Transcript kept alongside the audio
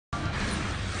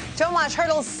Tomas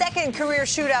Hertl's second career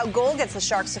shootout goal gets the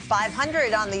Sharks to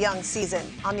 500 on the young season.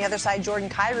 On the other side, Jordan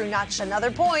Kyrou notched another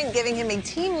point, giving him a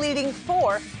team-leading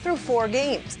 4 through 4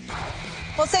 games.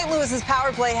 Well, St. Louis's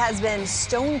power play has been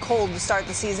stone cold to start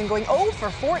the season, going 0 for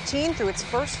 14 through its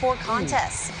first 4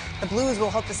 contests. The Blues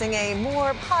will hope to sing a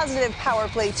more positive power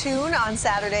play tune on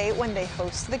Saturday when they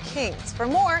host the Kings. For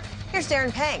more, here's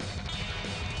Darren Pang.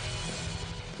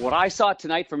 What I saw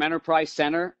tonight from Enterprise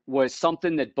Center was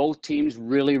something that both teams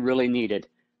really, really needed,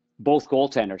 both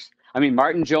goaltenders. I mean,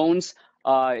 Martin Jones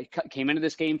came into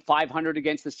this game 500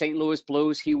 against the St. Louis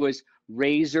Blues. He was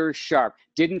razor sharp.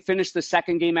 Didn't finish the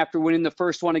second game after winning the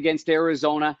first one against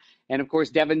Arizona. And, of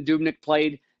course, Devan Dubnyk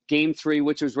played Game 3,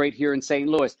 which was right here in St.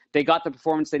 Louis. They got the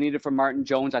performance they needed from Martin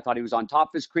Jones. I thought he was on top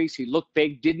of his crease. He looked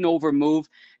big, didn't overmove,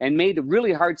 and made the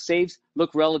really hard saves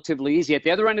look relatively easy. At the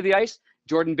other end of the ice,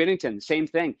 Jordan Binnington, same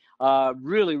thing.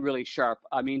 Really, really sharp.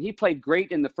 I mean, he played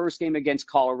great in the first game against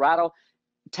Colorado,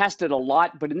 tested a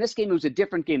lot, but in this game, it was a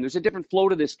different game. There's a different flow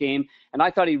to this game, and I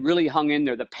thought he really hung in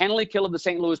there. The penalty kill of the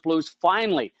St. Louis Blues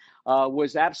finally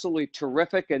was absolutely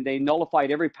terrific, and they nullified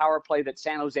every power play that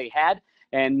San Jose had,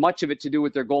 and much of it to do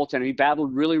with their goaltender. He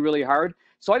battled really, really hard.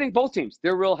 So I think both teams,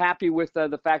 they're real happy with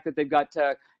the fact that they've got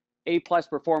A-plus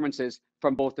performances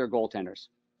from both their goaltenders.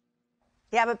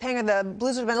 Yeah, but Panger, the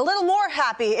Blues would have been a little more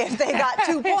happy if they got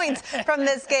 2 points from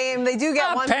this game. They do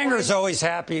get 1 point. Panger's always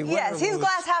happy. Yes, he's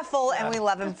glass half full, and we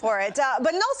love him for it.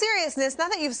 But in all seriousness, now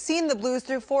that you've seen the Blues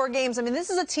through 4 games, I mean, this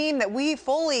is a team that we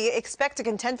fully expect to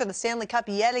contend for the Stanley Cup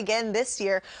yet again this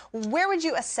year. Where would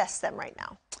you assess them right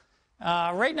now?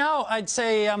 Right now, I'd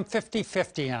say I'm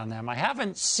 50-50 on them. I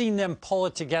haven't seen them pull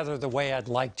it together the way I'd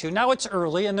like to. Now, it's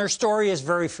early, and their story is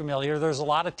very familiar. There's a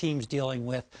lot of teams dealing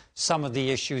with some of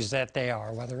the issues that they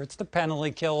are, whether it's the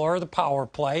penalty kill or the power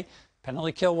play.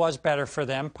 Penalty kill was better for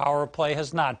them. Power play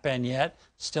has not been yet.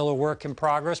 Still a work in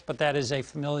progress, but that is a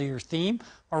familiar theme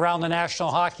around the National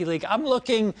Hockey League. I'm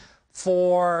looking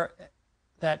for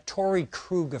that Torrey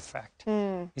Krug effect.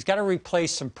 He's got to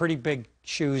replace some pretty big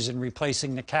shoes in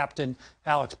replacing the captain,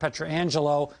 Alex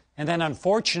Pietrangelo. And then,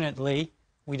 unfortunately,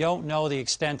 we don't know the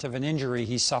extent of an injury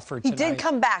he suffered tonight. He did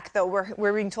come back, though,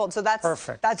 we're being told. So that's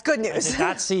perfect. That's good news. I did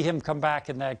not see him come back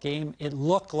in that game. It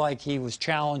looked like he was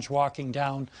challenged walking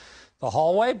down the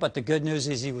hallway, but the good news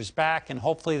is he was back, and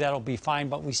hopefully that'll be fine.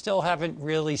 But we still haven't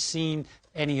really seen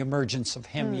any emergence of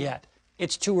him yet.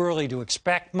 It's too early to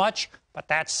expect much, but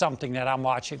that's something that I'm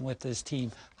watching with this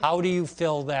team. How do you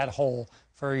fill that hole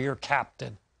for your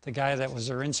captain, the guy that was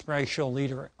their inspirational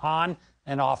leader on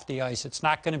and off the ice? It's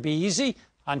not going to be easy.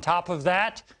 On top of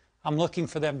that, I'm looking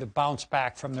for them to bounce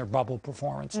back from their bubble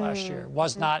performance last year. It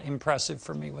was not impressive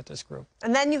for me with this group.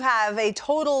 And then you have a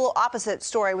total opposite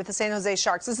story with the San Jose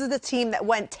Sharks. This is the team that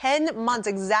went 10 months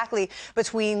exactly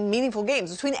between meaningful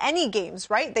games, between any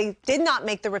games, right? They did not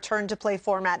make the return to play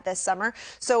format this summer.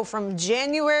 So from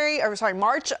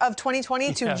March of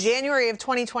 2020 to January of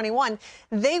 2021,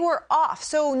 they were off.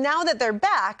 So now that they're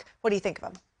back, what do you think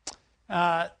of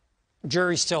them?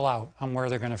 Jury's still out on where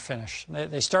they're going to finish.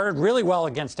 They started really well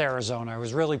against Arizona. I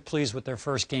was really pleased with their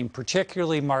first game,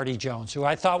 particularly Marty Jones, who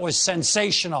I thought was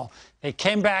sensational. They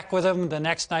came back with him the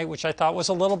next night, which I thought was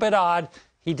a little bit odd.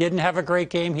 He didn't have a great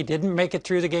game. He didn't make it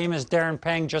through the game, as Darren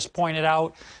Pang just pointed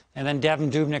out. And then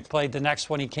Devan Dubnyk played the next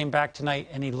one. He came back tonight,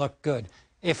 and he looked good.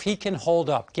 If he can hold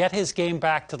up, get his game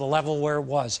back to the level where it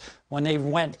was when they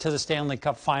went to the Stanley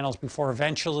Cup Finals before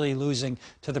eventually losing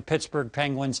to the Pittsburgh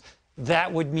Penguins,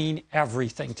 that would mean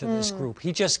everything to this group.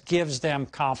 He just gives them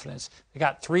confidence. They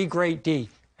got 3 great D.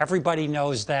 Everybody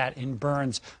knows that in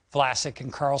Burns, Vlasic,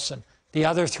 and Carlson. The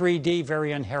other 3D,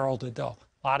 very unheralded, though.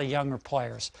 A lot of younger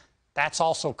players. That's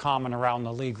also common around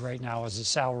the league right now as a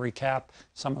salary cap.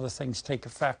 Some of the things take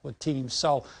effect with teams.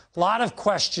 So a lot of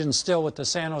questions still with the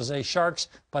San Jose Sharks.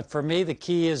 But for me, the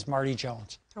key is Marty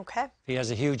Jones. Okay. If he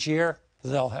has a huge year,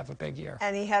 they'll have a big year.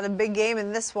 And he had a big game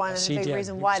in this one, and a big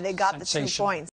reason why they got the 2 points.